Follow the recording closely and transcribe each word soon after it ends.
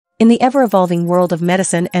In the ever-evolving world of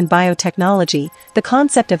medicine and biotechnology, the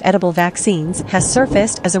concept of edible vaccines has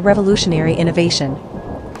surfaced as a revolutionary innovation.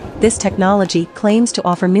 This technology claims to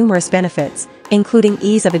offer numerous benefits, including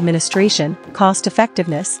ease of administration,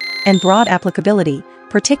 cost-effectiveness, and broad applicability,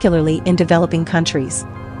 particularly in developing countries.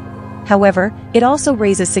 However, it also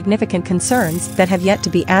raises significant concerns that have yet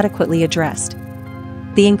to be adequately addressed.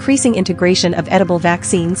 The increasing integration of edible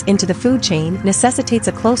vaccines into the food chain necessitates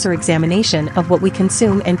a closer examination of what we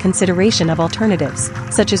consume and consideration of alternatives,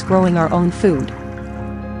 such as growing our own food.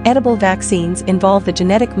 Edible vaccines involve the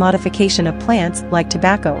genetic modification of plants like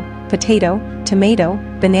tobacco, potato, tomato,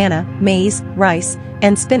 banana, maize, rice,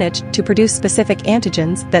 and spinach to produce specific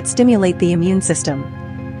antigens that stimulate the immune system.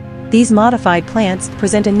 These modified plants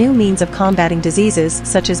present a new means of combating diseases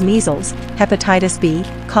such as measles, hepatitis B,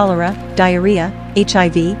 cholera, diarrhea,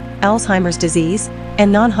 HIV, Alzheimer's disease,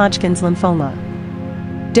 and non-Hodgkin's lymphoma.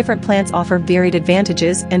 Different plants offer varied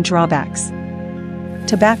advantages and drawbacks.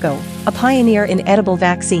 Tobacco, a pioneer in edible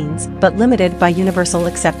vaccines but limited by universal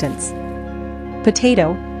acceptance.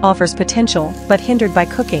 Potato, offers potential but hindered by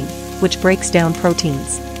cooking, which breaks down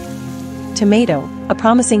proteins. Tomato, a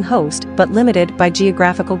promising host but limited by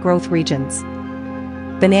geographical growth regions.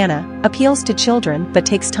 Banana, appeals to children but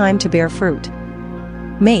takes time to bear fruit.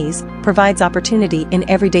 Maize, provides opportunity in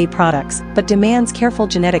everyday products but demands careful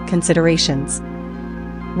genetic considerations.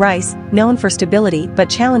 Rice, known for stability but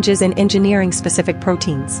challenges in engineering specific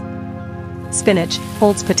proteins. Spinach,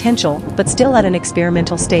 holds potential but still at an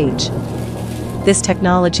experimental stage. This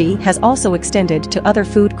technology has also extended to other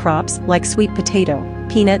food crops like sweet potato,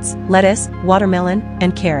 peanuts, lettuce, watermelon,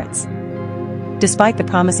 and carrots. Despite the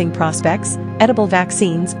promising prospects, edible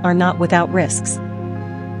vaccines are not without risks.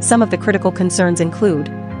 Some of the critical concerns include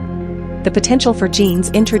the potential for genes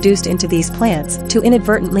introduced into these plants to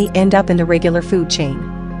inadvertently end up in the regular food chain.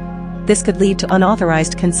 This could lead to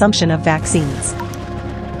unauthorized consumption of vaccines.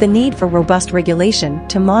 The need for robust regulation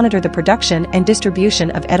to monitor the production and distribution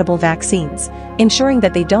of edible vaccines, ensuring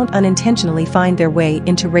that they don't unintentionally find their way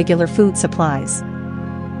into regular food supplies.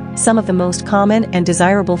 Some of the most common and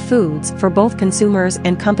desirable foods for both consumers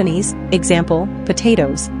and companies, example,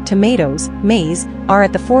 potatoes, tomatoes, maize, are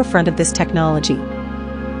at the forefront of this technology.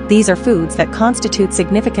 These are foods that constitute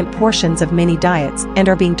significant portions of many diets and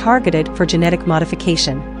are being targeted for genetic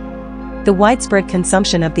modification. The widespread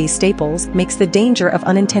consumption of these staples makes the danger of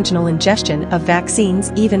unintentional ingestion of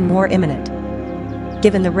vaccines even more imminent.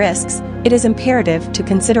 Given the risks, it is imperative to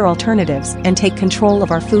consider alternatives and take control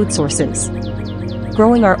of our food sources.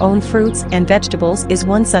 Growing our own fruits and vegetables is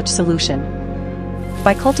one such solution.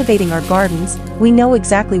 By cultivating our gardens, we know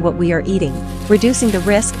exactly what we are eating, reducing the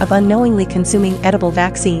risk of unknowingly consuming edible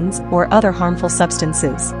vaccines or other harmful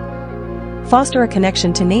substances. Foster a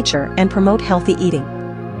connection to nature and promote healthy eating.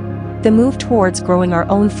 The move towards growing our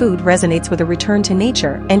own food resonates with a return to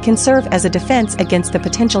nature and can serve as a defense against the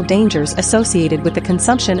potential dangers associated with the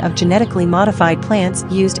consumption of genetically modified plants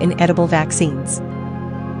used in edible vaccines.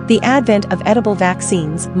 The advent of edible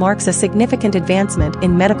vaccines marks a significant advancement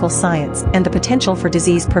in medical science and the potential for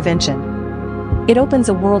disease prevention. It opens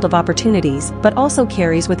a world of opportunities but also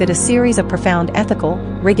carries with it a series of profound ethical,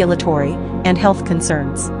 regulatory, and health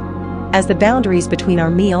concerns. As the boundaries between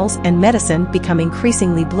our meals and medicine become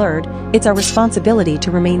increasingly blurred, it's our responsibility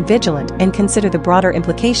to remain vigilant and consider the broader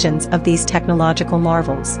implications of these technological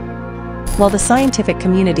marvels. While the scientific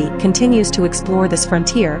community continues to explore this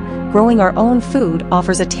frontier, growing our own food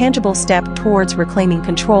offers a tangible step towards reclaiming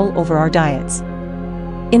control over our diets.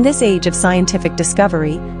 In this age of scientific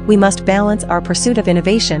discovery, we must balance our pursuit of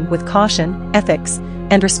innovation with caution, ethics,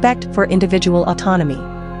 and respect for individual autonomy.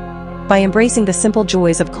 By embracing the simple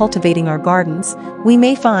joys of cultivating our gardens, we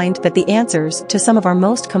may find that the answers to some of our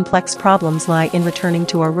most complex problems lie in returning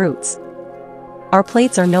to our roots. Our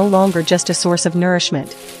plates are no longer just a source of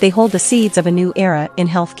nourishment, they hold the seeds of a new era in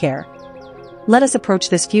healthcare. Let us approach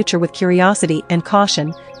this future with curiosity and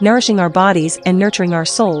caution, nourishing our bodies and nurturing our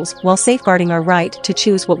souls while safeguarding our right to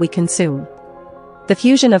choose what we consume. The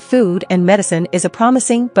fusion of food and medicine is a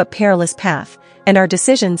promising but perilous path, and our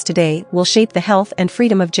decisions today will shape the health and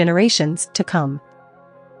freedom of generations to come.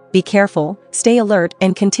 Be careful, stay alert,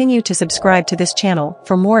 and continue to subscribe to this channel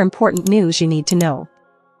for more important news you need to know.